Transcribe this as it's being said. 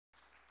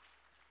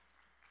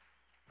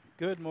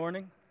Good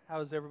morning. How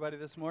is everybody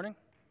this morning?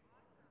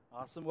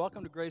 Awesome.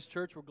 Welcome to Grace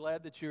Church. We're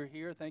glad that you're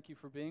here. Thank you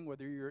for being,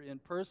 whether you're in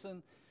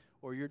person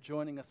or you're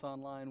joining us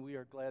online. We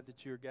are glad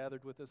that you're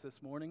gathered with us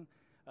this morning.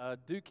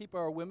 Do keep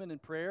our women in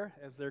prayer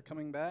as they're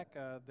coming back.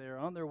 They're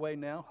on their way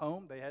now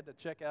home. They had to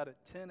check out at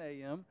 10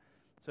 a.m.,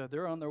 so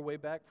they're on their way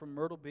back from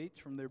Myrtle Beach,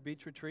 from their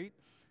beach retreat,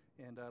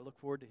 and I look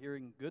forward to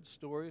hearing good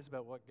stories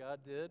about what God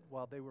did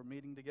while they were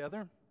meeting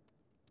together.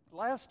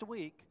 Last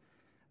week,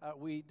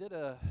 we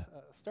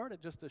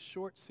started just a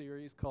short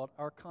series called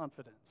Our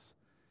Confidence.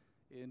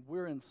 And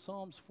we're in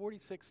Psalms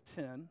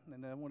 46:10,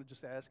 and I want to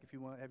just ask if you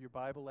want to have your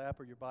Bible app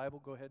or your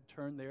Bible, go ahead and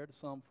turn there to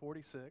Psalm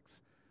 46,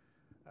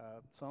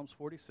 Psalms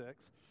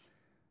 46.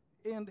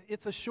 And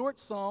it's a short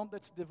psalm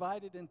that's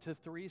divided into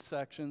three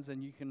sections,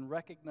 and you can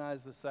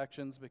recognize the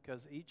sections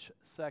because each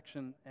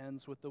section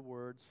ends with the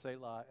word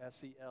Selah,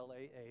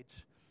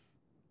 S-E-L-A-H.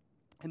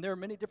 And there are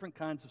many different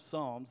kinds of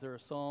psalms. There are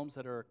psalms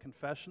that are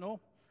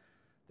confessional.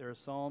 There are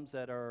psalms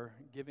that are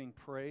giving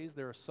praise.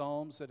 There are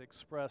psalms that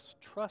express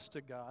trust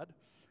to God.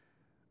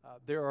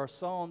 There are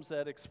psalms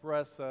that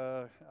express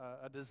a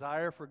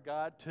desire for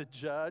God to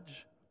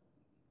judge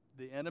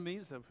the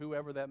enemies of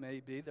whoever that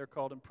may be. They're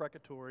called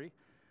imprecatory.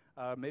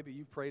 Maybe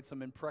you've prayed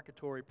some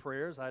imprecatory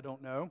prayers. I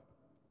don't know.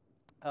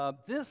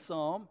 This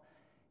psalm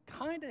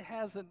kind of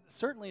has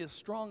certainly a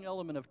strong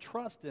element of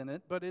trust in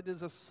it, but it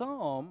is a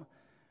psalm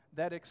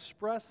that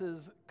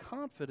expresses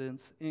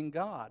confidence in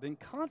God. And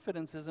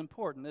confidence is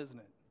important, isn't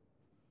it?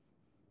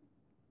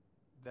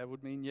 That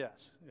would mean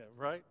yes. Yeah,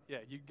 right? Yeah,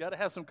 you've got to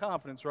have some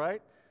confidence,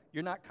 right?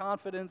 You're not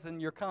confident in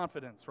your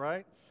confidence,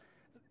 right?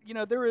 You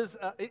know, there is,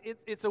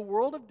 it's a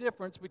world of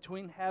difference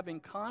between having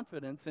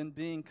confidence and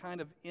being kind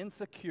of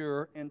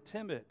insecure and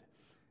timid.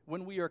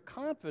 When we are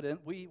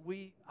confident,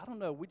 we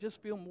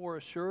just feel more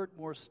assured,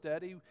 more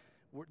steady.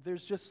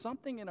 There's just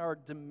something in our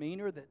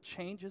demeanor that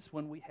changes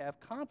when we have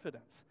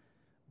confidence.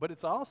 But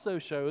it also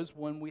shows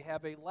when we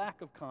have a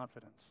lack of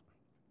confidence.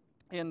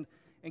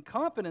 And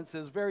confidence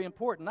is very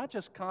important, not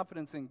just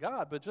confidence in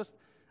God, but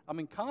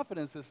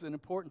confidence is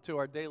important to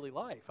our daily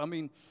life. I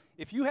mean,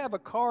 if you have a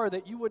car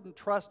that you wouldn't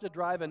trust to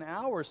drive an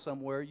hour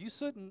somewhere, you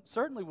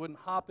certainly wouldn't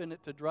hop in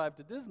it to drive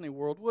to Disney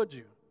World, would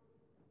you?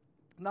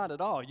 Not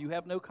at all. You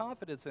have no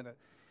confidence in it.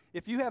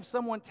 If you have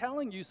someone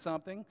telling you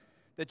something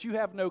that you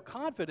have no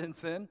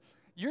confidence in,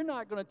 you're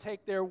not going to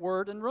take their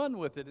word and run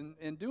with it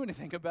and do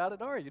anything about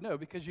it, are you? No,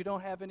 because you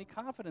don't have any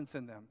confidence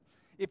in them.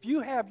 If you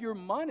have your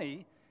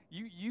money,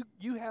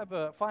 you have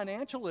a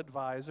financial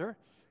advisor,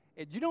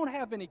 and you don't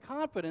have any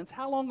confidence,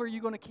 how long are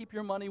you going to keep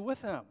your money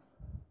with him?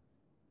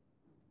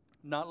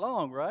 Not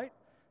long, right?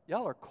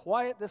 Y'all are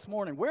quiet this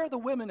morning. Where are the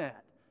women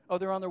at? Oh,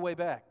 they're on their way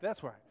back.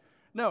 That's right.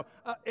 No,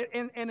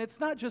 and it's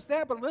not just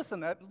that, but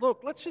listen,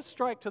 look, let's just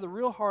strike to the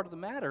real heart of the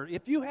matter.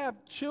 If you have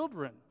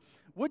children,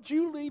 would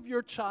you leave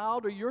your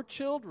child or your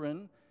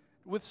children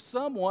with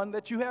someone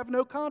that you have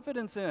no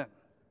confidence in?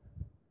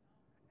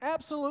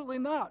 Absolutely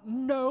not.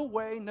 No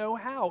way, no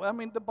how. I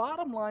mean, the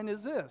bottom line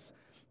is this.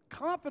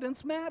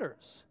 Confidence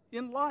matters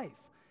in life.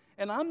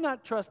 And I'm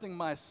not trusting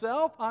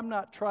myself, I'm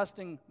not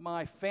trusting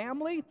my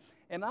family,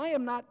 and I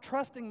am not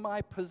trusting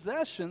my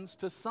possessions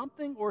to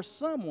something or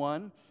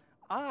someone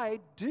I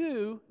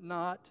do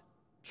not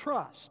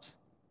trust.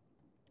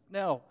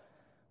 Now,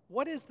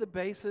 what is the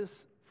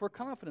basis for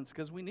confidence?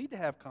 Because we need to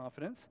have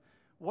confidence.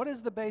 What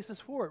is the basis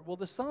for it? Well,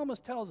 the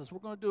psalmist tells us. We're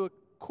going to do a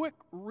quick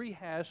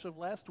rehash of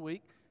last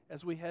week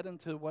as we head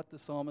into what the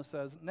psalmist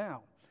says now.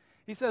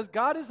 He says,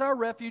 God is our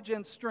refuge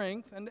and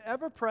strength and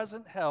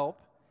ever-present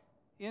help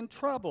in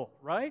trouble,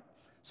 right?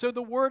 So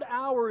the word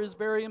our is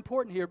very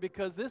important here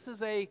because this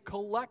is a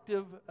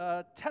collective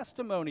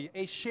testimony,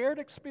 a shared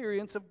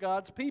experience of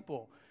God's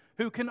people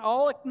who can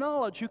all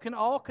acknowledge, who can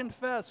all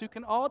confess, who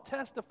can all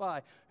testify,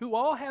 who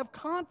all have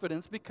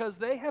confidence because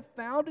they have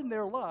found in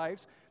their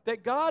lives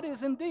that God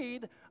is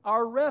indeed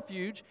our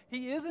refuge,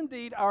 He is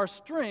indeed our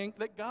strength,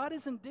 that God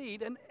is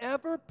indeed an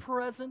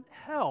ever-present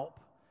help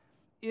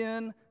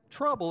in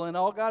trouble. And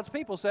all God's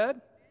people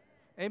said,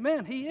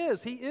 amen. He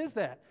is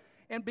that.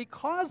 And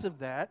because of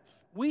that,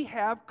 we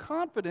have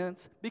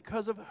confidence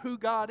because of who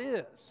God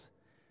is.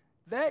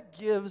 That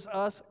gives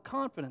us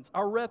confidence,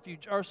 our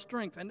refuge, our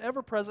strength, and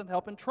ever-present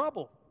help in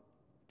trouble.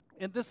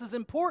 And this is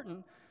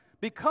important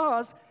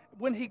because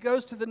when he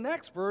goes to the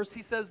next verse,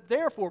 he says,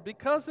 therefore,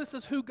 because this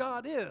is who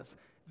God is,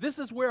 this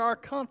is where our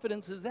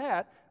confidence is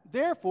at,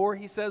 therefore,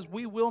 he says,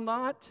 we will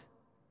not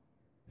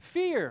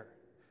fear.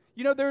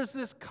 You know, there's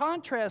this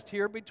contrast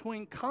here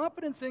between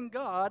confidence in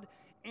God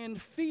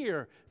and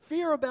fear.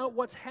 Fear about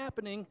what's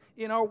happening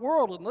in our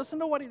world. And listen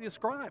to what he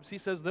describes. He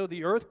says, though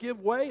the earth give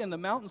way and the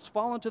mountains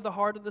fall into the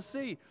heart of the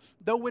sea,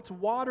 though its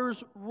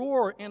waters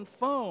roar and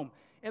foam,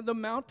 and the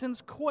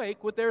mountains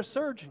quake with their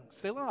surging.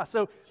 Selah.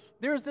 So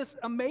there's this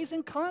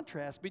amazing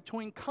contrast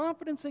between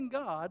confidence in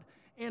God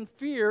and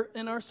fear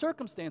in our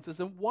circumstances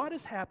and what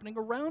is happening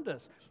around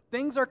us.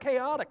 Things are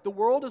chaotic. The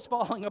world is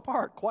falling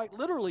apart, quite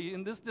literally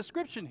in this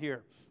description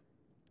here.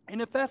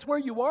 And if that's where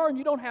you are and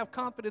you don't have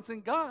confidence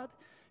in God,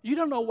 You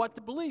don't know what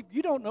to believe.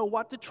 You don't know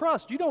what to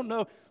trust. You don't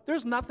know.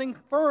 There's nothing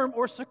firm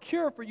or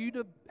secure for you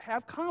to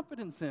have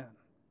confidence in.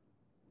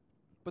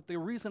 But the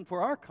reason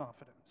for our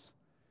confidence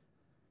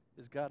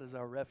is God is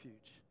our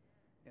refuge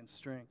and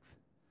strength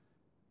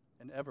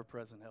and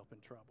ever-present help in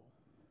trouble.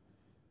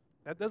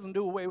 That doesn't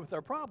do away with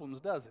our problems,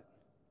 does it?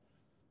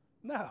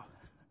 No.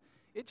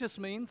 It just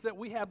means that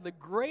we have the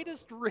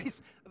greatest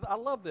I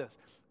love this.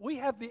 We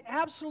have the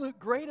absolute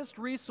greatest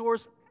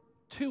resource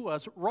to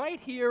us right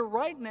here,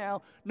 right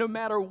now, no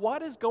matter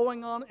what is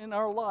going on in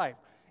our life.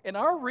 And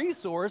our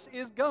resource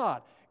is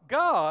God.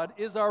 God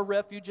is our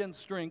refuge and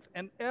strength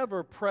and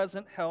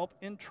ever-present help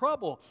in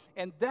trouble.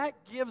 And that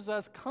gives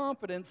us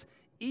confidence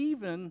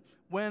even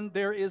when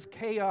there is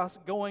chaos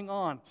going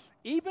on.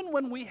 Even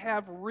when we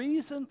have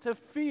reason to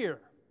fear.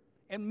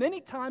 And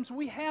many times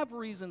we have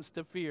reasons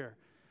to fear,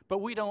 but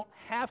we don't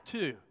have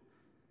to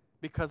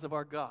because of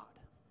our God.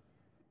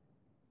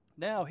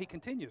 Now he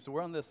continues. So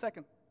we're on the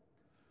second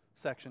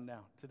section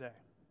now today.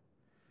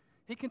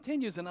 He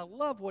continues, and I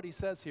love what he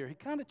says here. He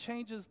kind of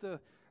changes the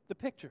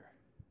picture.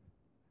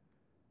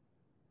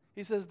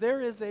 He says,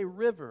 there is a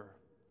river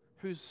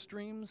whose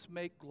streams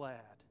make glad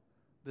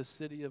the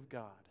city of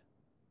God,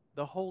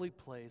 the holy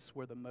place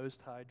where the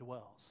Most High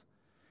dwells.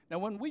 Now,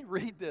 when we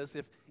read this,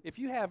 if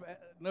you have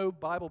no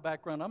Bible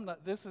background,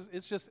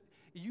 it's just,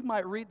 you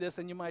might read this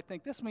and you might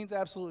think, this means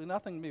absolutely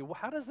nothing to me. Well,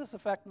 how does this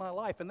affect my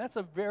life? And that's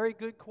a very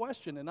good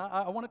question, and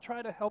I want to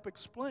try to help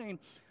explain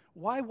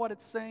why what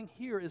it's saying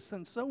here is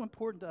so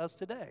important to us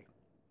today.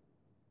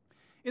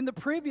 In the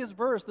previous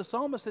verse, the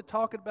psalmist had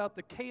talked about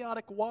the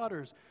chaotic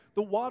waters,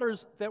 the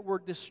waters that were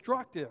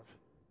destructive.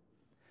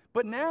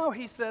 But now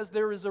he says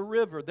there is a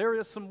river, there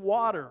is some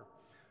water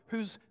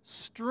whose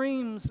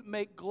streams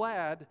make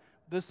glad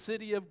the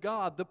city of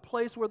God, the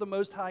place where the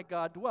Most High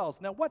God dwells.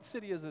 Now, what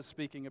city is this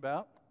speaking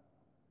about?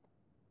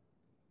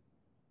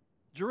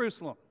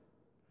 Jerusalem.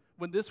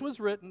 When this was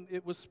written,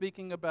 it was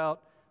speaking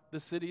about the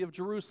city of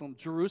Jerusalem.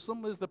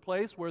 Jerusalem is the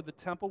place where the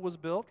temple was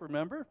built,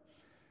 remember?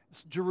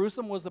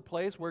 Jerusalem was the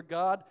place where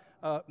God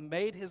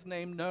made his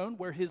name known,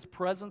 where his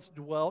presence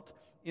dwelt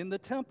in the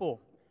temple.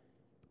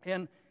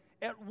 And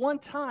at one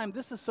time,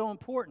 this is so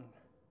important,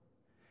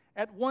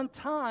 at one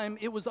time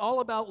it was all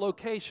about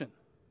location.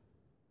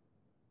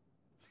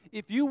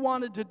 If you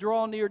wanted to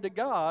draw near to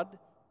God,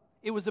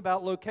 it was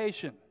about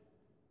location.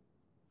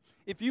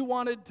 If you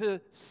wanted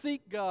to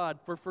seek God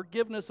for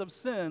forgiveness of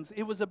sins,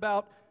 it was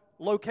about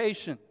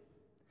location.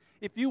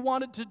 If you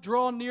wanted to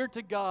draw near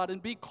to God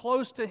and be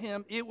close to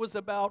him, it was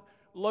about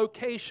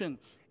location.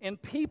 And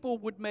people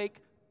would make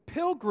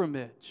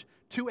pilgrimage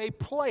to a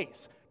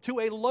place,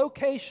 to a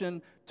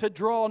location to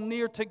draw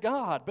near to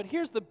God. But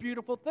here's the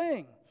beautiful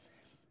thing.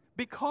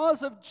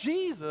 Because of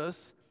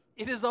Jesus,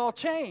 it has all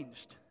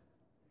changed.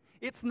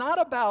 It's not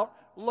about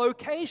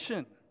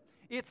location.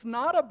 It's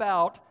not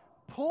about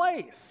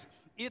place.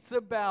 It's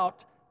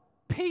about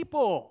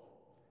people.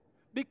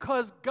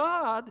 Because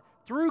God,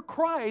 through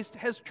Christ,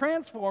 has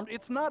transformed.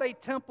 It's not a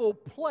temple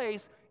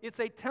place, it's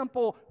a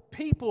temple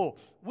people.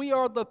 We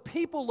are the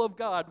people of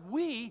God.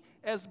 We,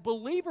 as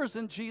believers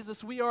in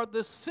Jesus, we are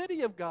the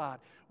city of God.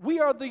 We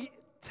are the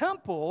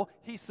temple,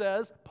 he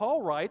says,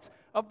 Paul writes,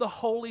 of the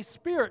Holy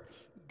Spirit.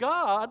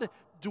 God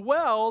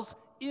dwells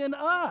in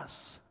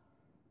us.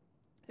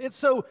 And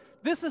so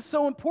this is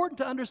so important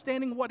to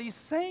understanding what he's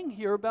saying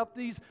here about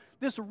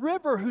this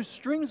river whose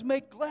streams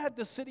make glad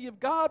the city of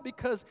God,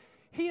 because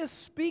he is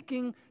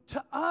speaking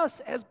to us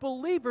as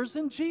believers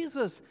in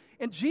Jesus.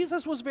 And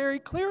Jesus was very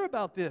clear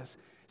about this.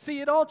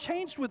 See, it all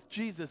changed with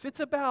Jesus. It's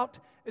about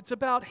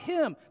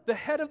him, the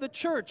head of the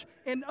church,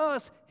 and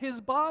us, his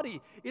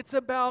body. It's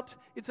about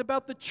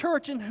the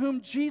church in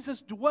whom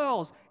Jesus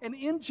dwells. And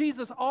in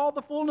Jesus, all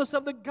the fullness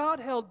of the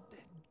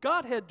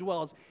Godhead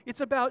dwells.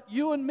 It's about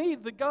you and me,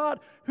 the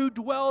God who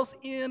dwells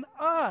in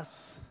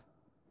us.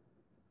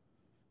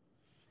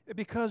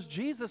 Because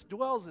Jesus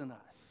dwells in us,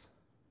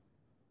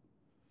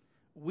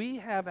 we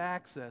have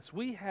access,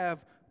 we have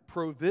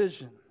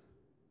provision.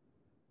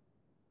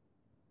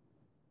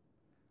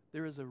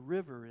 There is a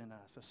river in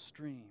us, a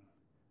stream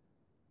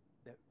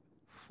that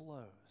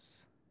flows,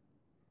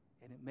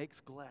 and it makes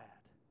glad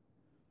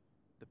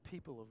the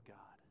people of God.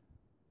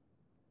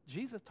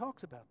 Jesus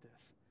talks about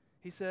this.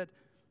 He said,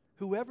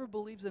 whoever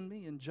believes in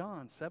me, in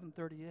John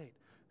 7:38,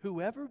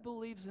 whoever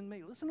believes in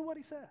me, listen to what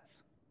he says.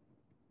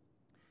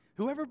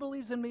 Whoever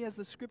believes in me, as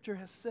the scripture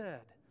has said,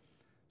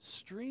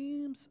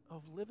 streams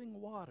of living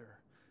water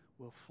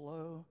will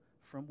flow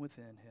from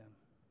within him.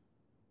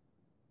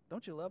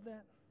 Don't you love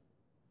that?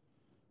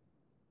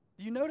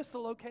 Do you notice the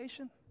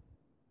location?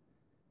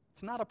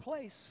 It's not a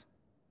place.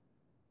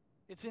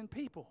 It's in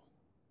people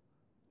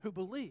who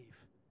believe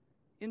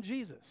in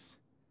Jesus.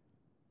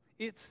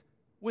 It's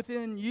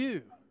within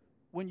you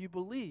when you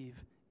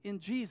believe in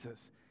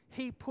Jesus.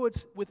 He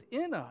puts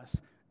within us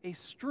a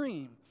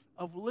stream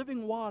of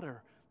living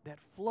water that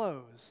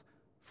flows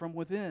from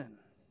within.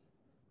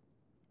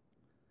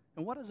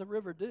 And what does a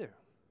river do?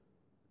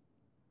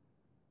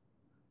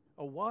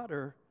 A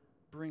water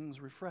brings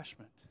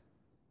refreshment.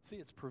 See,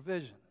 it's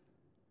provision.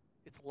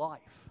 It's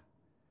life.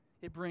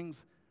 It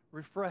brings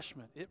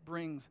refreshment. It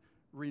brings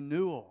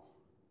renewal.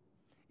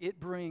 It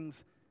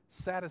brings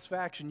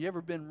satisfaction. You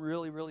ever been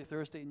really, really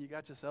thirsty and you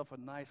got yourself a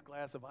nice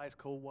glass of ice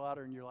cold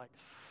water and you're like,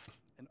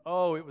 and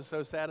oh, it was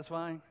so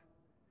satisfying?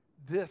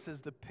 This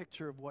is the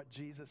picture of what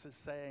Jesus is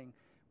saying.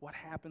 What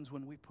happens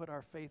when we put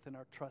our faith and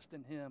our trust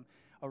in Him?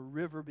 A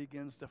river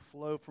begins to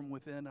flow from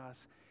within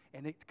us,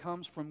 and it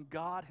comes from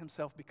God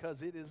Himself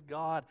because it is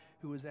God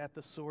who is at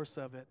the source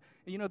of it.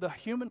 And you know, the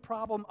human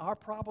problem, our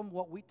problem,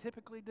 what we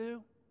typically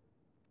do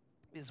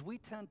is we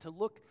tend to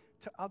look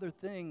to other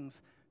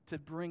things to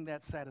bring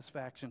that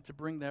satisfaction, to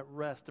bring that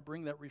rest, to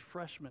bring that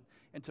refreshment,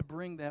 and to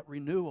bring that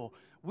renewal.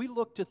 We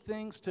look to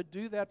things to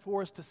do that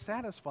for us, to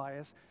satisfy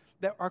us,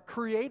 that are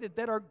created,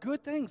 that are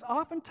good things.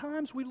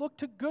 Oftentimes we look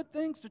to good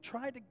things to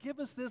try to give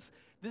us this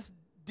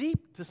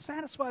deep, to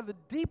satisfy the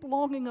deep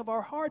longing of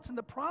our hearts. And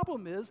the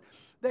problem is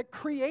that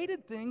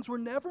created things were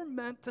never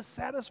meant to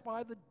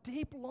satisfy the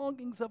deep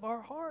longings of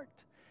our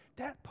heart.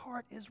 That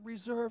part is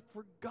reserved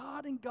for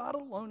God and God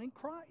alone in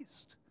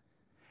Christ.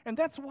 And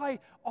that's why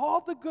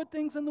all the good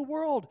things in the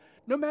world,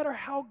 no matter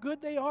how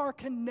good they are,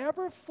 can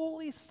never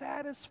fully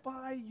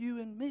satisfy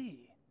you and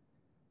me.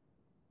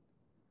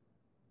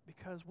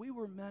 Because we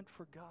were meant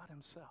for God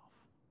Himself.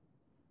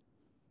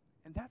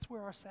 And that's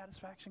where our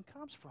satisfaction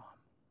comes from.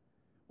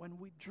 When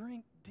we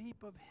drink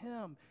deep of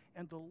Him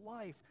and the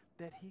life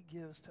that He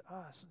gives to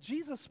us.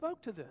 Jesus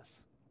spoke to this.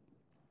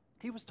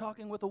 He was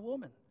talking with a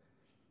woman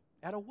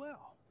at a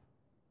well.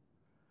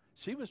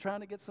 She was trying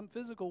to get some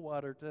physical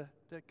water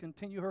to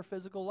continue her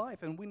physical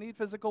life. And we need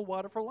physical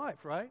water for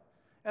life, right?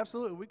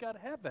 Absolutely, we got to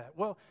have that.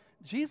 Well,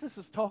 Jesus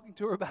is talking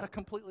to her about a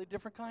completely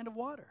different kind of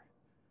water.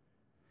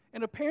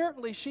 And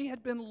apparently she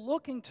had been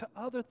looking to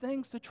other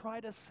things to try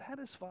to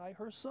satisfy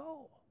her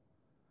soul.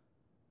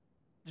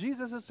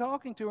 Jesus is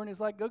talking to her and He's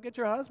like, go get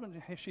your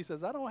husband. And she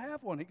says, I don't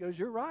have one. He goes,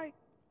 you're right.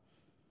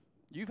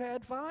 You've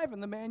had 5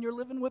 and the man you're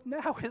living with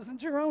now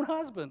isn't your own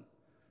husband.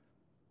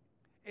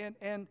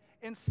 And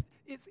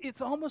it's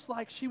almost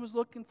like she was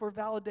looking for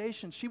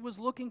validation. She was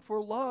looking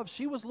for love.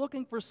 She was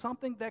looking for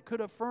something that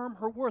could affirm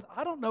her worth.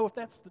 I don't know if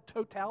that's the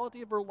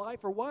totality of her life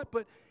or what,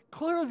 but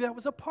clearly that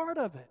was a part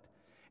of it.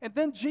 And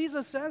then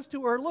Jesus says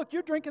to her, look,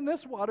 you're drinking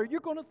this water,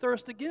 you're going to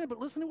thirst again. But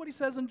listen to what He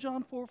says in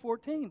John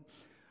 4:14.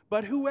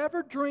 But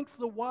whoever drinks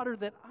the water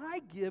that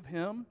I give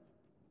him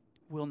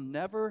will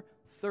never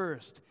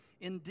thirst.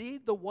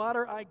 Indeed, the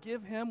water I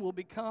give him will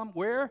become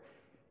where?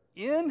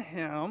 In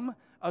him,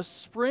 a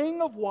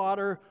spring of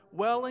water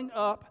welling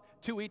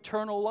up to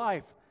eternal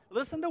life.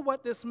 Listen to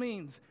what this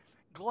means.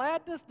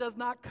 Gladness does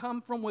not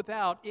come from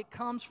without. It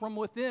comes from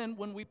within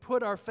when we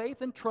put our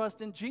faith and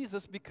trust in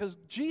Jesus, because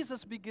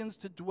Jesus begins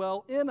to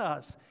dwell in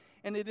us.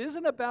 And it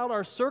isn't about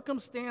our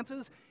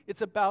circumstances.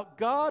 It's about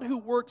God who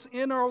works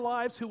in our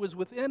lives, who is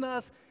within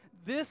us.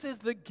 This is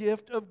the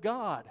gift of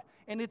God.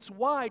 And it's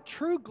why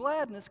true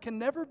gladness can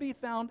never be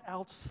found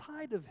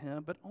outside of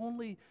Him, but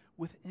only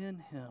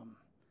within Him.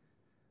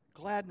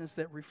 Gladness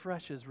that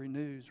refreshes,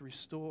 renews,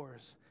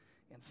 restores,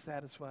 and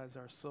satisfies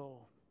our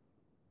soul.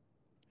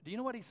 Do you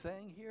know what He's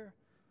saying here?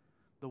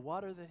 The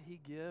water that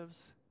He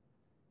gives,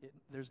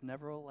 there's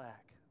never a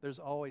lack. There's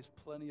always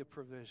plenty of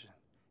provision.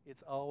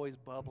 It's always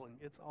bubbling.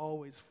 It's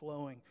always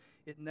flowing.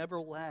 It never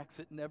lacks.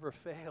 It never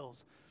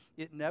fails.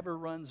 It never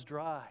runs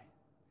dry.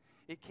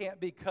 It can't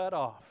be cut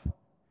off.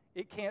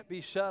 It can't be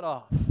shut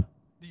off.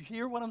 Do you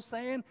hear what I'm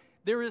saying?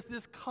 There is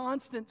this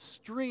constant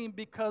stream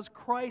because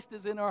Christ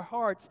is in our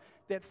hearts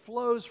that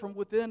flows from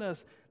within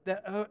us,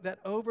 that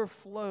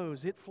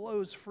overflows. It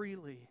flows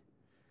freely.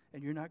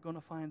 And you're not going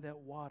to find that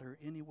water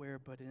anywhere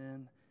but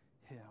in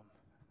Him.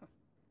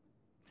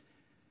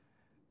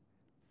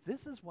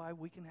 This is why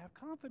we can have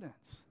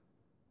confidence.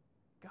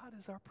 God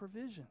is our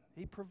provision.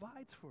 He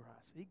provides for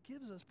us. He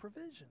gives us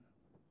provision.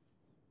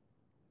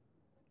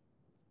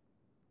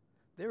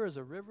 There is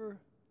a river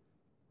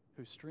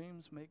whose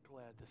streams make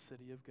glad the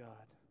city of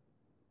God.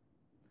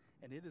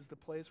 And it is the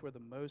place where the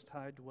Most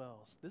High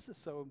dwells. This is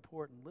so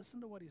important.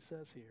 Listen to what He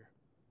says here.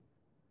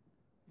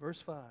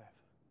 Verse 5.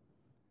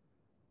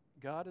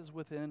 God is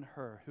within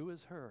her. Who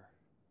is her?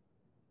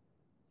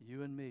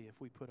 You and me,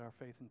 if we put our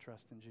faith and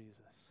trust in Jesus.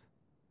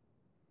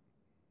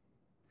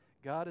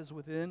 God is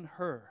within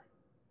her.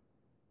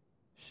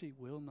 She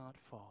will not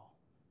fall.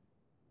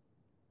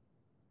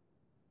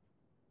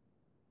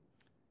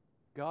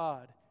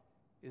 God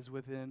is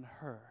within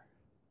her.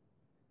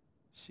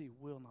 She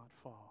will not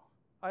fall.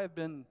 I have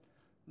been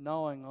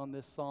gnawing on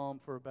this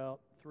psalm for about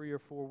 3 or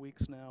 4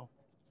 weeks now.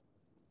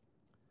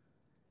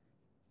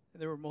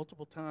 And there were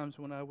multiple times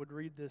when I would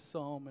read this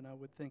psalm and I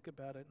would think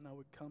about it and I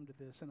would come to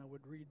this and I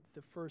would read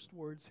the first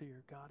words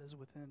here. God is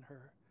within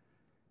her.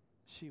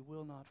 She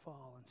will not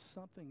fall. And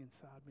something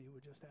inside me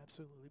would just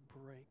absolutely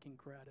break in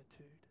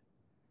gratitude.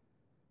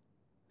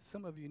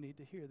 Some of you need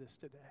to hear this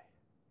today.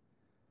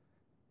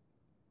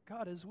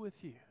 God is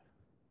with you.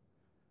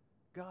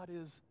 God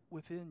is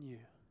within you.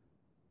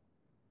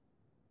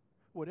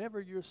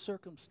 Whatever your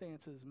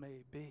circumstances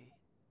may be,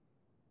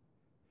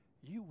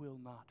 you will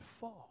not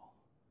fall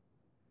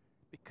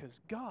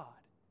because God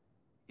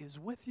is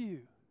with you.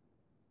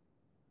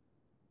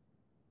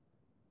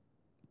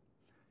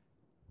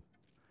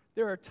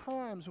 There are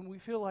times when we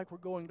feel like we're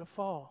going to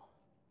fall.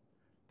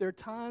 There are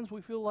times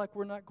we feel like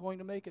we're not going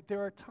to make it.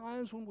 There are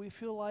times when we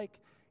feel like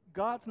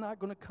God's not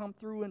going to come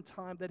through in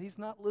time, that He's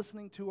not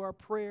listening to our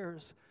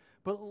prayers.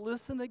 But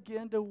listen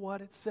again to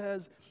what it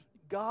says.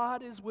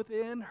 God is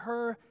within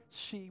her.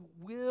 She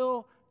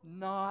will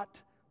not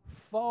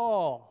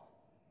fall.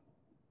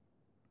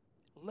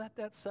 Let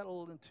that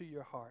settle into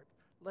your heart.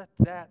 Let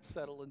that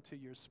settle into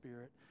your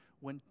spirit.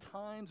 When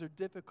times are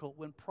difficult,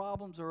 when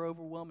problems are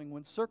overwhelming,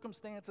 when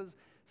circumstances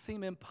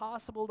seem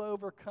impossible to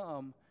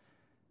overcome,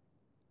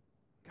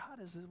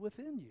 God is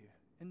within you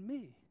and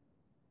me.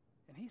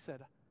 And He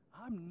said,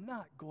 I'm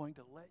not going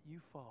to let you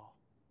fall.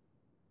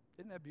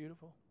 Isn't that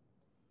beautiful?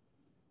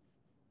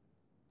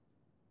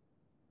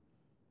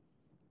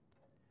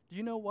 Do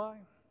you know why?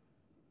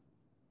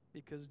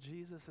 Because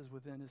Jesus is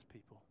within His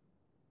people.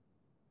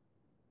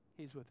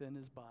 He's within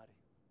His body.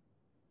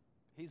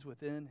 He's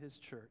within His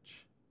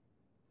church.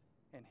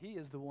 And He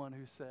is the one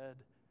who said,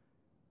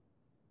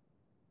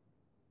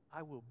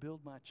 I will build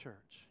my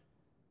church,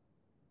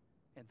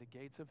 and the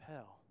gates of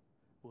hell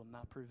will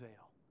not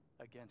prevail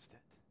against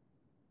it.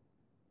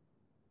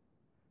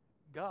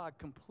 God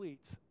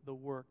completes the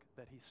work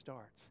that He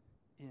starts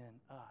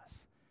in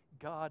us.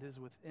 God is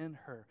within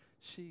her.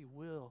 She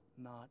will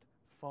not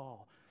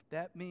fall.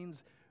 That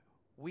means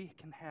we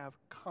can have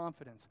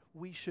confidence.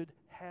 We should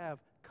have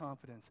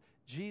confidence.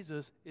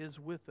 Jesus is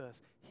with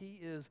us. He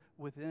is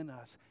within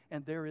us.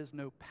 And there is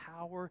no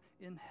power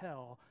in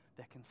hell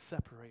that can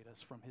separate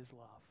us from His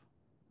love.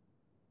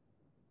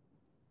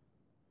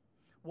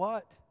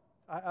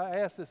 I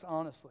ask this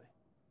honestly.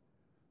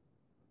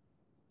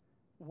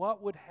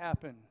 What would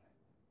happen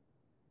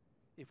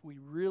if we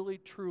really,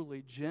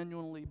 truly,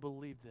 genuinely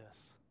believe this?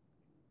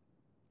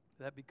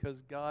 That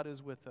because God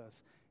is with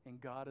us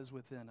and God is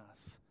within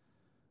us,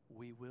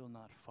 we will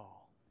not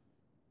fall.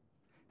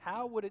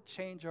 How would it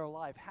change our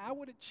life? How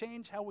would it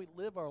change how we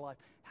live our life?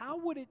 How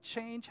would it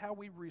change how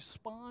we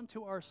respond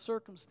to our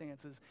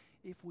circumstances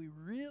if we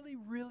really,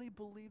 really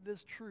believe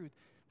this truth,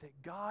 that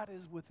God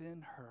is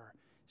within her?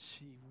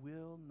 She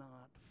will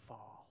not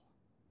fall.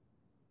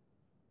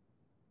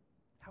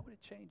 How would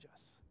it change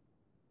us?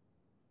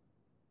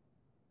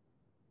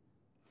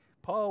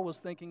 Paul was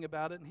thinking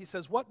about it, and he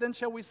says, what then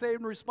shall we say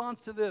in response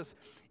to this?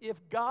 If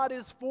God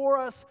is for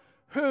us,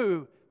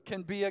 who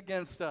can be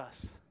against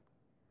us?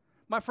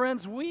 My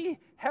friends, we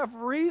have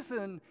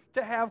reason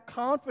to have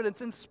confidence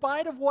in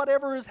spite of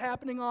whatever is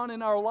happening on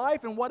in our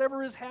life and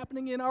whatever is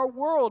happening in our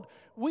world.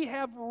 We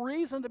have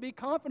reason to be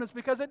confident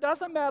because it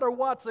doesn't matter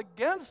what's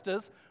against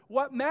us.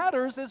 What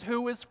matters is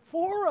who is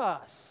for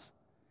us.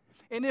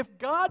 And if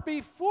God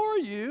be for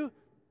you,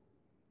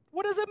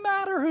 what does it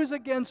matter who's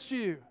against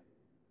you?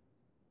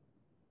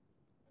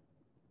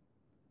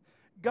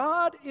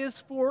 God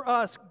is for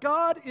us.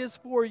 God is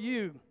for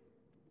you.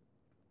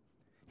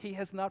 He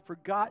has not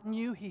forgotten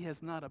you. He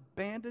has not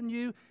abandoned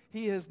you.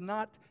 He has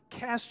not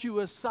cast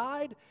you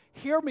aside.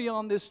 Hear me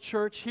on this,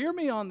 church. Hear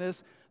me on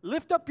this.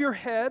 Lift up your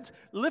heads.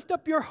 Lift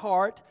up your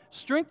heart.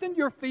 Strengthen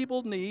your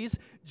feeble knees.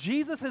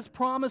 Jesus has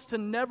promised to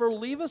never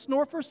leave us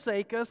nor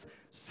forsake us.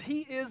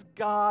 He is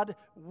God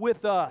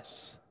with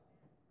us.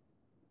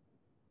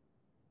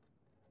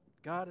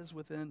 God is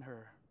within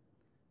her.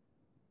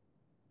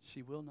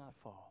 She will not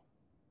fall.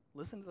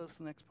 Listen to this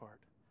next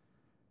part.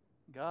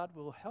 God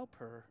will help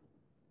her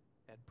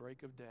at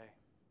break of day.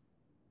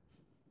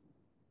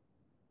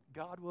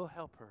 God will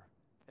help her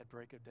at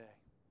break of day.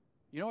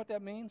 You know what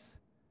that means?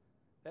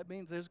 That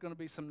means there's going to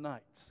be some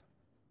nights.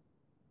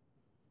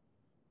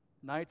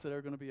 Nights that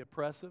are going to be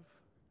oppressive.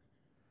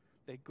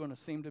 They're going to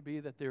seem to be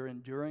that they're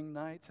enduring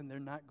nights and they're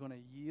not going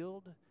to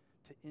yield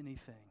to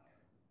anything.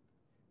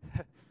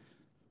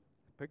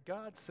 But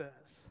God says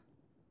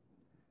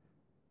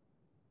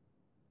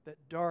that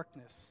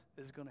darkness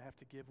is going to have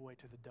to give way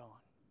to the dawn.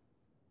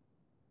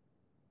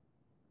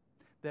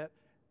 That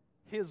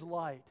His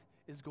light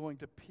is going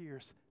to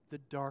pierce the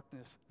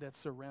darkness that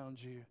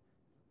surrounds you.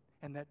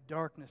 And that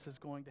darkness is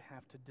going to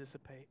have to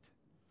dissipate.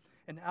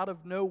 And out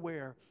of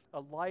nowhere,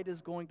 a light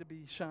is going to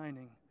be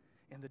shining,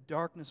 and the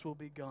darkness will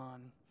be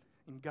gone.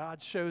 And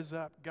God shows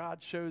up,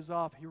 God shows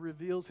off. He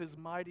reveals His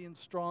mighty and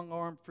strong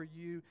arm for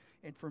you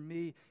and for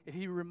me. And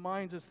He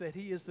reminds us that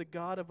He is the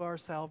God of our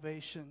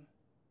salvation.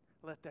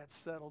 Let that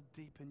settle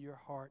deep in your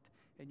heart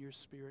and your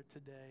spirit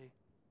today.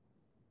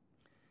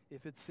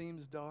 If it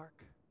seems dark,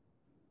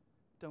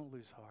 don't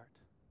lose heart.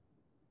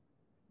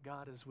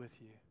 God is with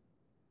you.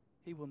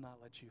 He will not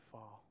let you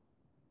fall.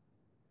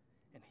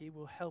 And He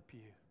will help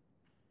you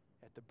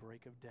at the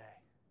break of day.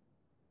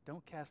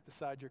 Don't cast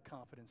aside your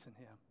confidence in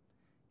Him.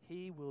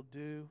 He will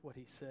do what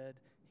He said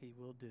He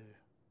will do.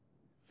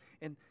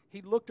 And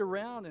he looked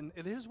around, and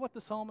here's what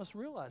the psalmist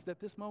realized at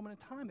this moment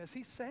in time as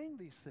he's saying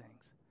these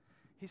things.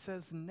 He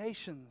says,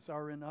 nations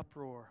are in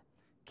uproar,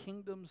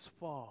 kingdoms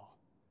fall,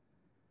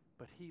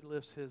 but He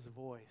lifts His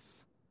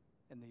voice,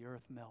 and the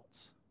earth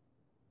melts.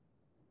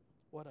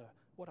 What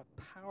a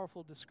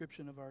powerful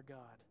description of our God.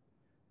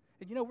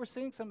 And you know, we're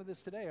seeing some of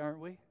this today, aren't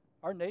we?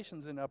 Our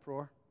nation's in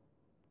uproar.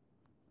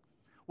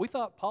 We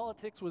thought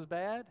politics was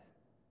bad.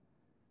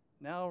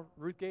 Now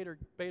Ruth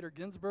Bader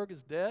Ginsburg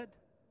is dead.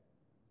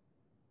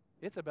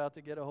 It's about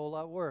to get a whole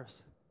lot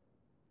worse.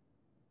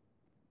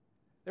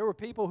 There were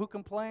people who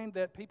complained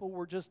that people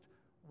were just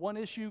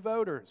one-issue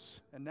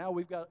voters, and now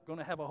going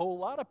to have a whole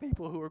lot of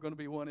people who are going to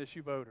be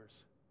one-issue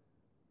voters.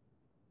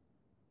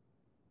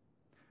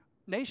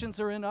 Nations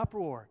are in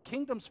uproar.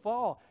 Kingdoms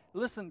fall.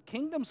 Listen,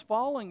 kingdoms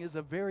falling is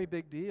a very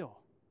big deal.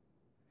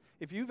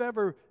 If you've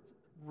ever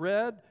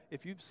read,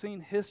 if you've seen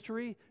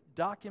history,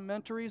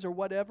 documentaries or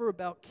whatever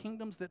about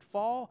kingdoms that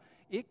fall,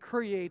 it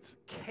creates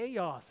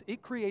chaos.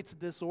 It creates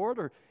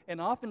disorder.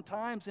 And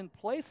oftentimes in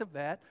place of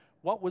that,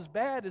 what was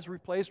bad is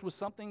replaced with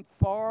something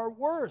far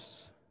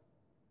worse.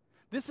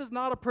 This is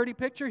not a pretty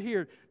picture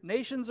here.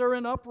 Nations are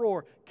in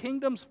uproar.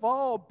 Kingdoms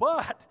fall,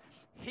 but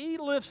He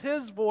lifts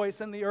His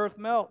voice and the earth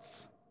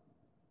melts.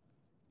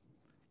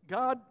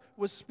 God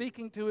was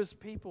speaking to His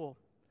people,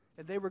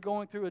 and they were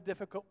going through a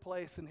difficult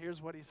place, and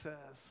here's what He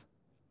says.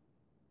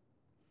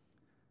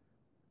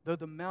 Though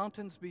the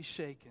mountains be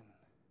shaken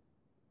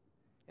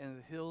and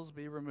the hills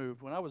be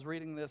removed. When I was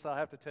reading this, I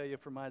have to tell you,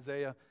 from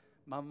Isaiah,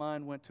 my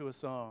mind went to a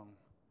song.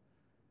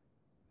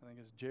 I think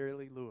it's Jerry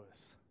Lee Lewis.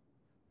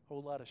 A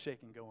whole lot of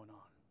shaking going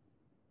on.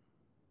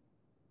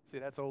 See,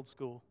 that's old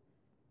school,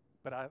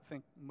 but I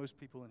think most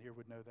people in here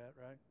would know that,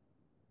 right?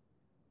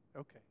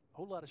 Okay, a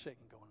whole lot of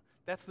shaking going on.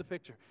 That's the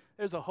picture.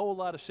 There's a whole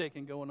lot of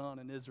shaking going on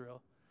in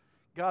Israel.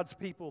 God's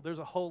people, there's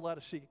a whole lot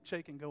of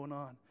shaking going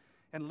on.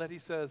 And Letty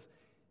says,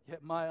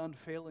 yet my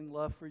unfailing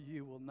love for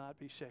you will not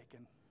be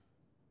shaken,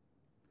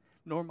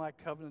 nor my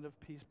covenant of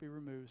peace be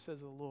removed,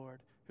 says the Lord,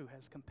 who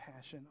has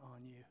compassion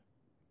on you.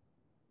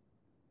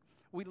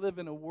 We live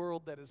in a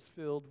world that is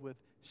filled with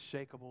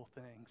shakeable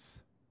things.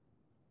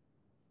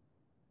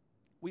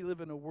 We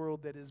live in a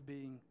world that is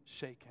being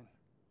shaken.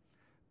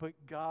 But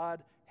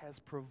God has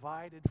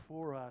provided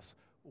for us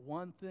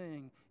one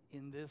thing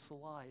in this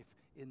life,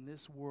 in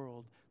this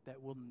world,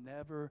 that will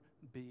never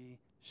be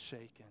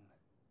shaken.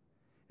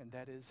 And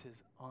that is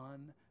His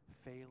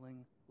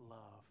unfailing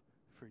love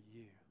for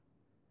you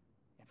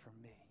and for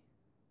me.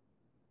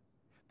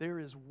 There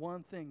is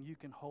one thing you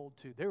can hold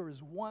to. There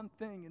is one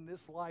thing in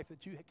this life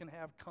that you can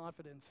have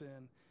confidence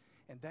in,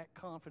 and that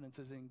confidence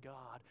is in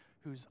God,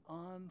 whose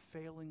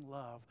unfailing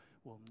love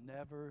will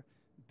never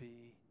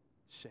be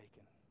shaken.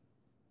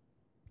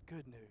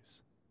 Good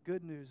news.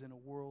 Good news in a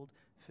world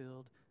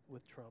filled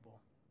with trouble.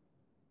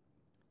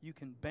 You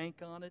can bank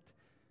on it.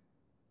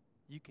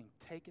 You can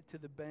take it to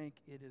the bank.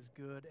 It is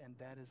good, and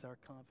that is our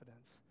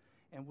confidence.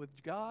 And with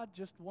God,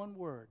 just one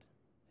word.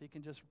 He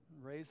can just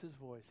raise His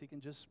voice. He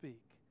can just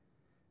speak,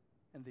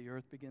 and the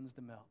earth begins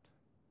to melt.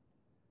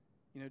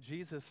 You know,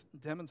 Jesus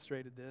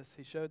demonstrated this.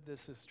 He showed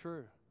this is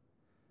true.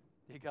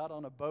 He got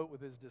on a boat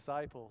with His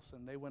disciples,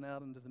 and they went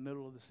out into the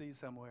middle of the sea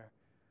somewhere.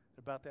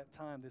 About that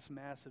time, this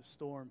massive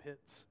storm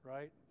hits,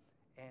 right?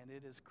 And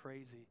it is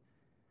crazy.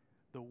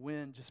 The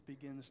wind just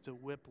begins to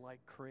whip like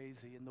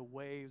crazy, and the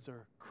waves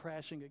are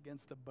crashing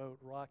against the boat,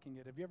 rocking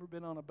it. Have you ever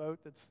been on a boat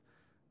that's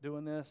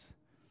doing this?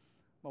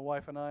 My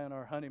wife and I, on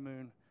our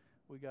honeymoon,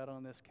 we got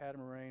on this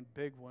catamaran,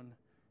 big one,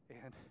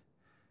 and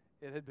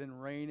it had been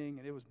raining,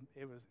 and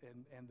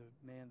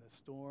the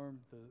storm,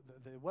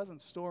 it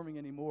wasn't storming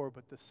anymore,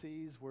 but the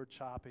seas were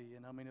choppy,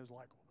 and I mean, it was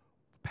like,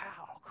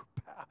 pow,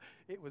 pow.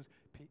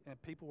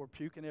 And people were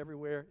puking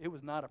everywhere. It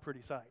was not a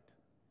pretty sight.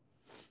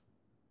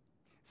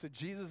 So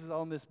Jesus is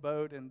on this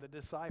boat, and the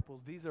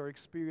disciples, these are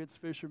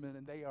experienced fishermen,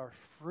 and they are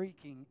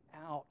freaking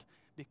out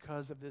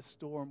because of this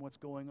storm, what's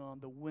going on.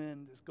 The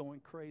wind is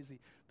going crazy.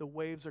 The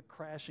waves are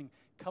crashing,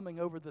 coming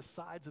over the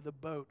sides of the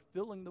boat,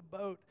 filling the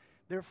boat.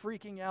 They're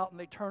freaking out, and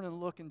they turn and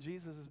look, and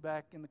Jesus is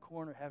back in the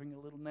corner having a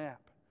little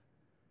nap.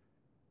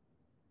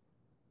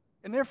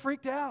 And they're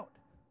freaked out.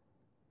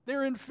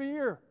 They're in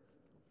fear.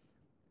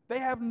 They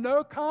have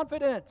no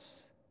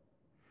confidence.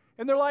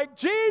 And they're like,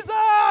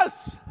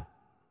 Jesus!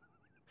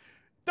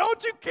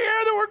 Don't you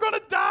care that we're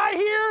going to die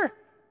here?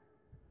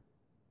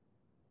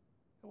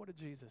 And what did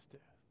Jesus do?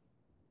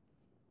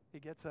 He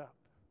gets up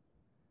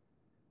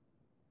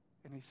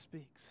and He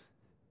speaks.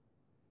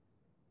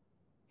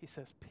 He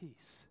says,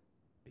 peace,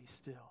 be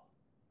still.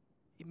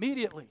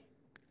 Immediately,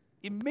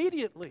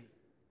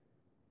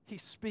 He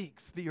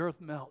speaks. The earth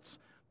melts.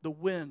 The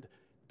wind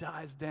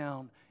dies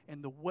down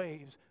and the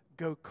waves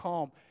go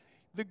calm.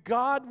 The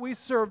God we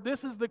serve,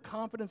 this is the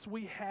confidence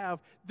we have.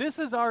 This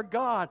is our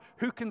God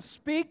who can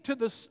speak to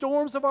the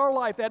storms of our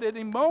life at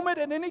any moment,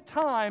 at any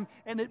time,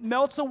 and it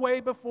melts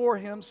away before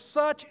Him.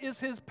 Such is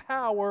His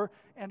power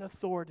and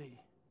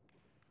authority.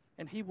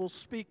 And He will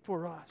speak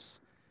for us.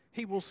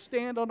 He will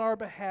stand on our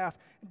behalf.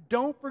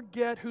 Don't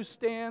forget who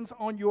stands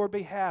on your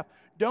behalf.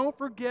 Don't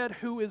forget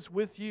who is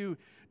with you.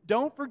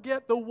 Don't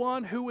forget the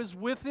one who is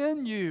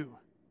within you.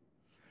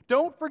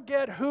 Don't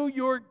forget who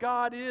your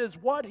God is,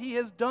 what He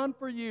has done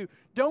for you.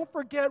 Don't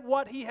forget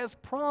what He has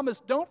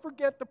promised. Don't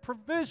forget the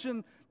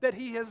provision that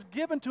He has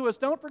given to us.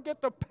 Don't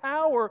forget the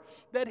power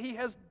that He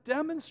has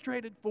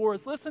demonstrated for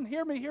us. Listen,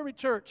 hear me,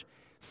 church.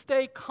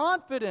 Stay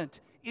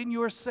confident in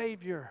your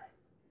Savior.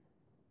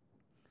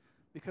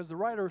 Because the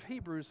writer of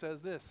Hebrews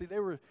says this. See, they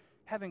were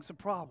having some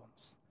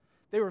problems.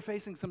 They were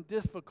facing some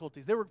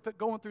difficulties. They were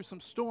going through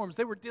some storms.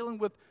 They were dealing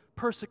with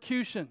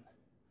persecution.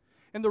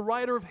 And the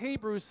writer of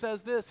Hebrews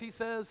says this. He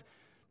says,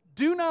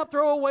 do not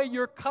throw away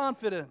your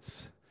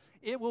confidence.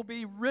 It will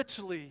be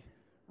richly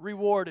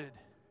rewarded.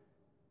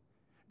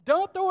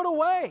 Don't throw it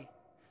away.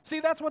 See,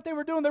 that's what they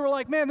were doing. They were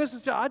like, man,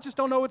 I just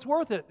don't know it's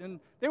worth it. And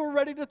they were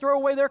ready to throw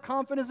away their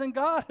confidence in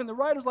God. And the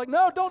writer's like,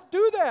 no, don't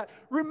do that.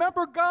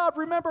 Remember God.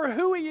 Remember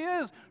who He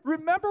is.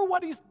 Remember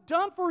what He's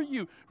done for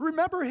you.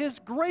 Remember His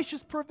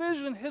gracious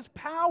provision, His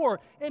power,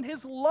 and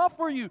His love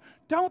for you.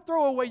 Don't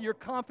throw away your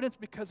confidence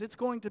because it's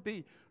going to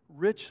be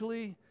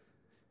richly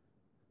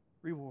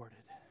rewarded.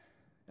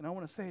 And I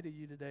want to say to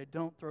you today,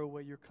 don't throw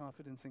away your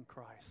confidence in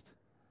Christ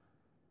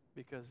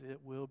because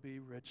it will be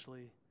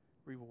richly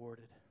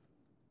rewarded.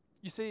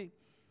 You see,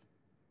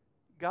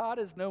 God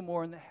is no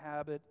more in the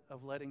habit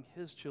of letting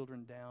His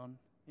children down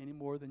any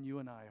more than you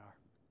and I are.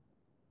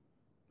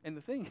 And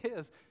the thing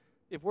is,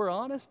 if we're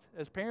honest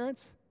as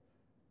parents,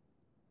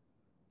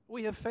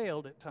 we have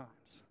failed at times.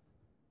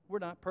 We're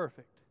not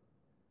perfect.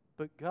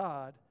 But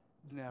God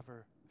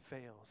never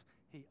fails.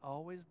 He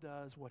always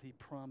does what He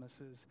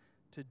promises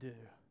to do.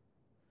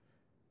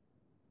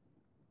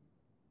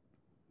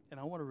 And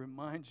I want to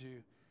remind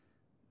you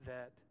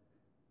that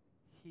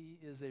He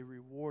is a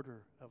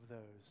rewarder of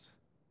those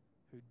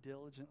who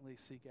diligently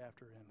seek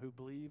after Him, who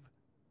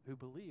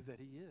believe that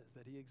He is,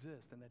 that He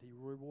exists, and that He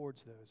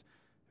rewards those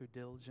who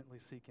diligently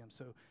seek Him.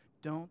 So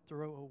don't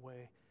throw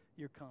away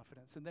your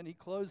confidence. And then he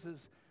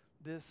closes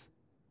this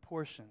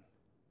portion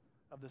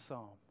of the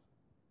psalm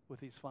with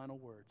these final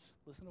words.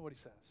 Listen to what he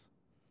says.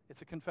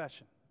 It's a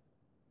confession.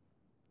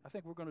 I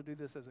think we're going to do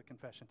this as a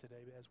confession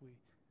today as we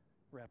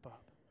wrap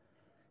up.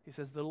 He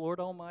says, the Lord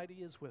Almighty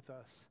is with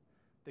us.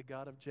 The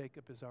God of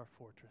Jacob is our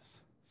fortress.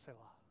 Selah.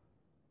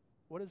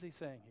 What is he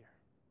saying here?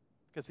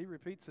 Because he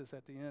repeats this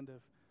at the end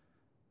of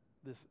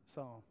this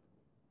psalm.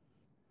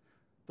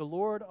 The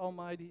Lord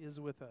Almighty is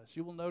with us.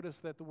 You will notice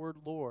that the word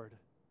Lord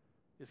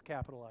is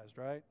capitalized,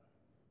 right?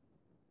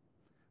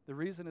 The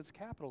reason it's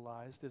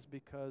capitalized is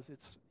because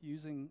it's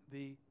using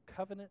the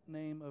covenant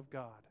name of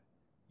God,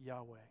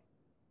 Yahweh.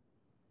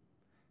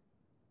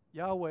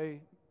 Yahweh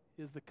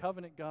is the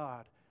covenant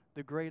God,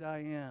 the great I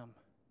am,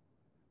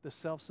 the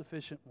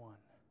self-sufficient one.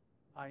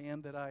 I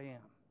am that I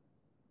am.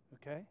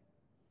 Okay?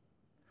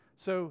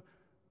 So,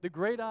 the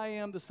great I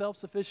am, the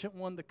self-sufficient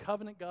one, the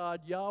covenant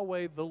God,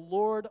 Yahweh, the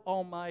Lord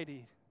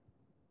Almighty.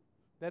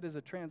 That is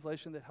a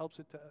translation that helps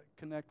it to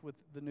connect with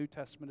the New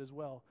Testament as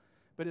well.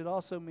 But it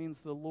also means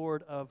the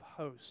Lord of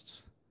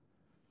hosts.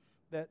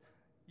 That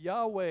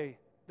Yahweh,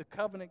 the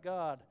covenant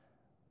God,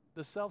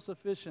 the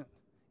self-sufficient,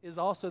 is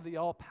also the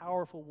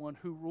all-powerful one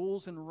who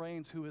rules and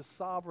reigns, who is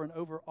sovereign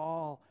over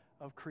all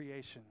of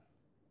creation.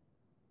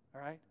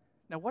 All right?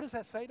 Now, what does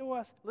that say to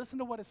us? Listen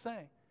to what it's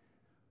saying.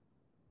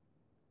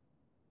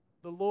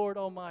 The Lord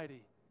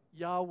Almighty,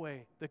 Yahweh,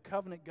 the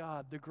covenant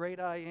God, the great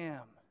I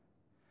am,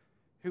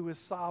 who is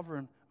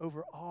sovereign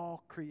over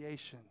all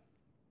creation,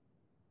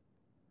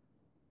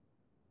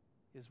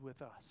 is with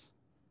us.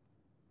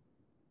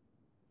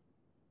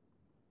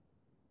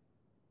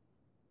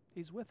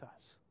 He's with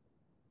us.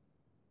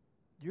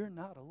 You're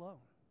not alone.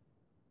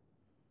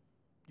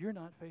 You're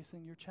not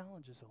facing your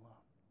challenges alone.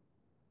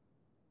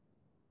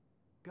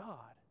 God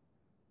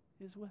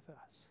is with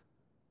us.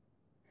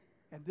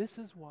 And this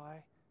is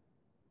why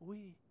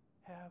we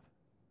have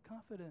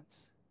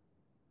confidence.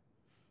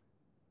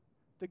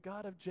 The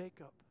God of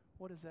Jacob,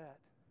 what is that?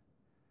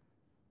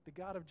 The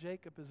God of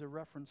Jacob is a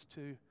reference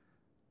to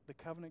the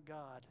covenant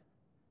God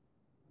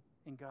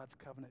and God's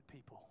covenant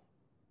people.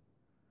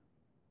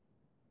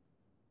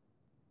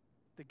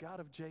 The God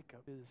of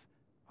Jacob is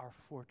our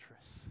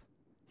fortress.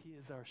 He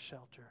is our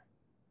shelter.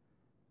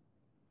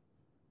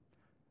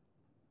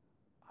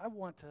 I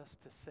want us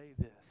to say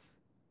this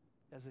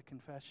as a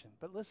confession.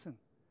 But listen,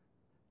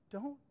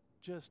 don't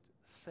just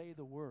say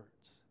the words.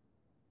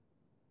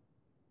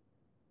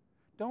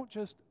 Don't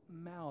just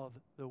mouth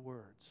the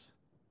words.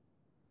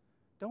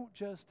 Don't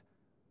just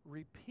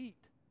repeat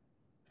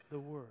the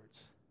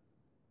words.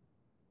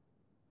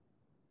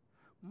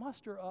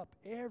 Muster up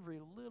every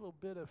little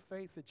bit of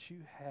faith that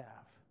you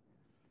have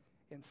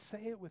and say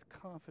it with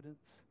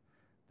confidence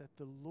that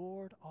the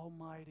Lord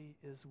Almighty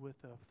is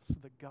with us,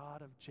 the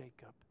God of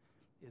Jacob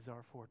is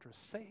our fortress.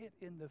 Say it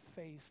in the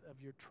face of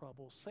your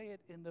trouble. Say it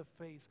in the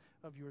face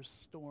of your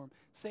storm.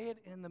 Say it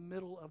in the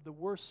middle of the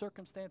worst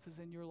circumstances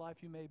in your life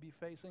you may be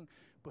facing,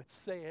 but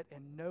say it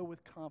and know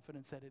with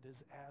confidence that it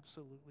is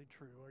absolutely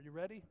true. Are you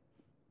ready?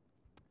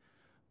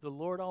 The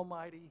Lord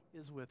Almighty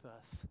is with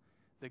us.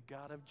 The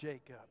God of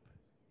Jacob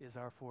is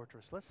our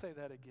fortress. Let's say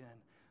that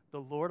again. The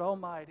Lord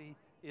Almighty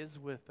is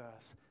with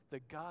us.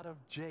 The God of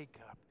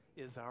Jacob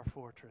is our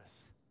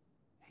fortress.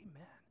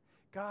 Amen.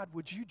 God,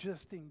 would you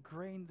just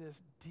ingrain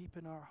this deep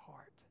in our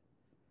heart,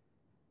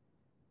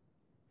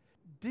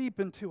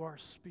 deep into our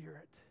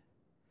spirit,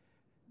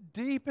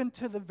 deep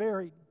into the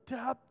very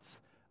depths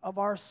of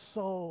our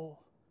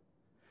soul,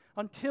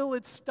 until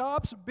it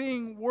stops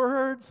being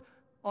words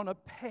on a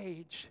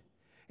page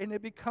and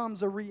it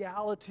becomes a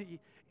reality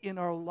in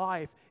our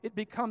life. It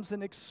becomes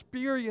an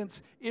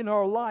experience in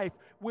our life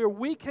where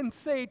we can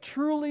say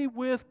truly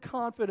with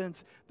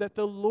confidence that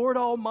the Lord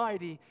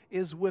Almighty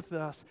is with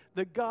us.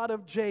 The God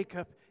of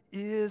Jacob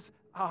is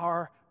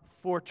our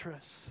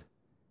fortress.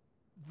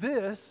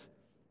 This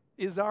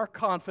is our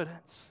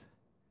confidence,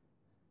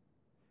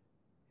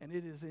 and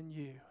it is in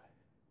you.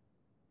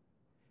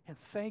 And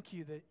thank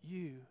you that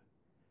you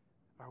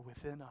are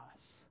within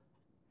us,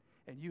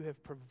 and you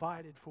have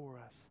provided for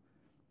us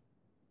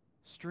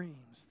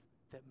streams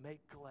that make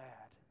glad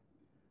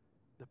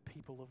the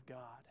people of God.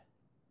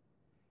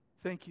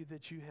 Thank you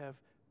that you have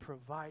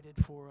provided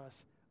for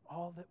us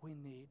all that we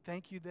need.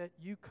 Thank you that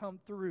you come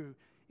through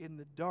in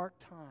the dark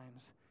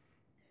times,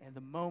 and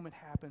the moment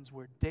happens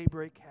where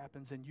daybreak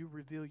happens and you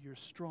reveal your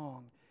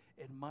strong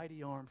and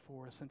mighty arm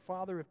for us. And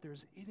Father, if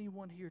there's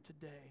anyone here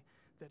today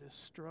that is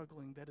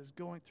struggling, that is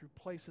going through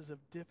places of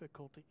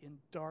difficulty in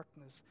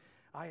darkness,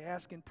 I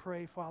ask and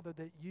pray, Father,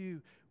 that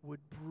you would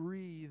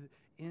breathe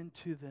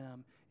into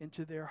them,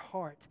 into their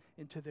heart,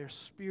 into their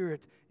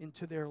spirit,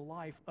 into their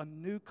life, a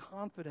new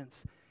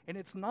confidence. And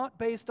it's not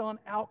based on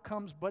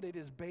outcomes, but it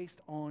is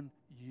based on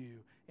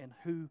you and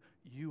who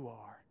you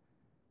are.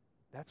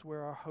 That's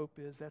where our hope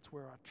is. That's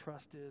where our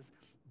trust is.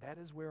 That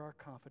is where our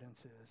confidence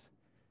is.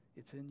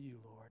 It's in you,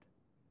 Lord.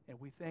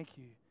 And we thank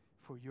you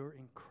for your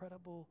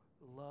incredible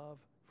love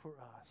for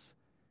us,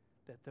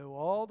 that though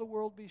all the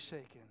world be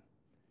shaken,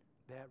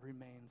 that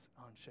remains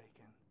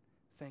unshaken.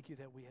 Thank you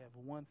that we have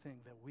one thing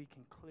that we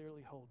can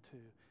clearly hold to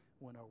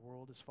when our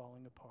world is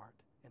falling apart,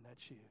 and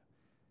that's you.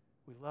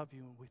 We love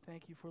you, and we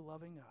thank you for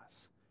loving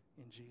us.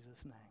 In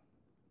Jesus' name,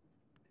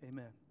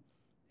 amen.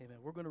 Amen.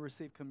 We're going to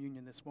receive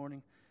communion this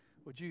morning.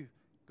 Would you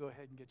go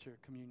ahead and get your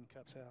communion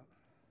cups out?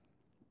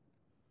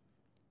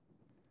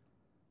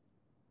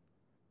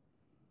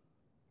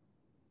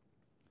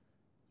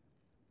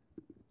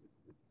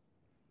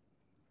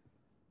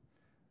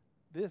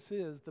 This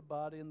is the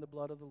body and the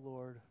blood of the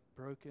Lord,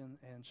 broken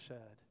and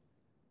shed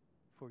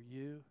for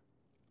you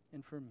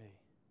and for me.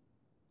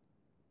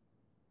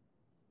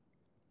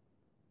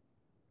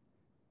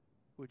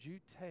 Would you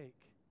take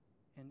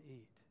and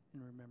eat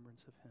in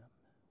remembrance of him?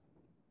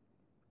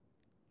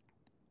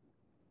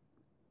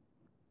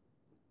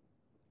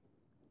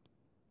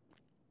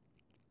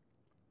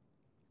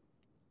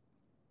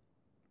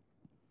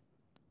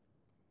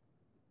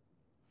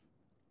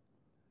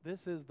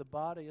 This is the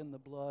body and the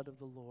blood of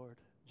the Lord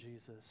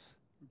Jesus,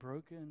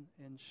 broken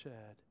and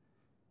shed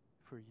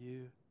for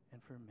you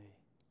and for me.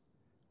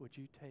 Would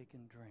you take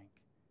and drink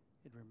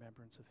in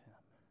remembrance of him?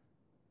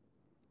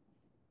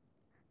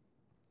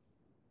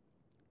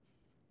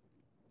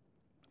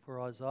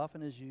 For as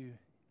often as you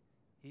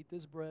eat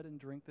this bread and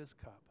drink this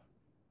cup,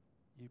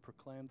 you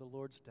proclaim the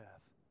Lord's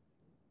death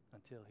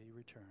until he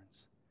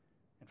returns.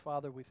 And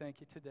Father, we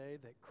thank you today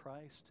that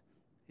Christ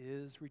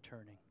is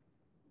returning.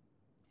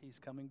 He's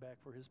coming back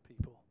for his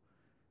people.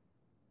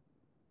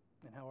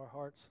 And how our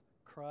hearts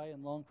cry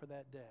and long for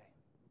that day.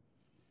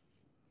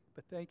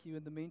 But thank you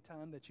in the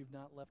meantime that you've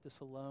not left us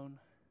alone.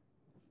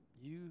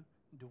 You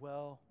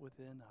dwell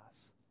within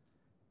us.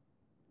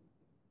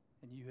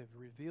 And you have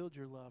revealed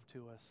your love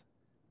to us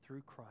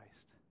through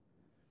Christ.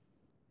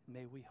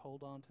 May we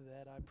hold on to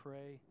that, I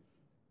pray,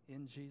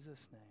 in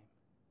Jesus' name.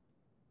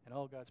 And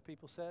all God's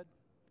people said,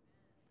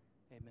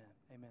 amen.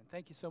 Amen.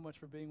 Thank you so much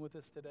for being with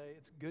us today.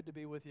 It's good to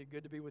be with you.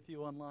 Good to be with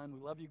you online.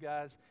 We love you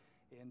guys.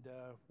 And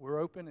we're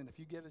open. And if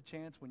you get a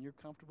chance, when you're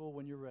comfortable,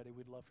 when you're ready,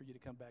 we'd love for you to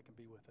come back and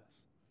be with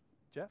us.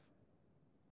 Jeff?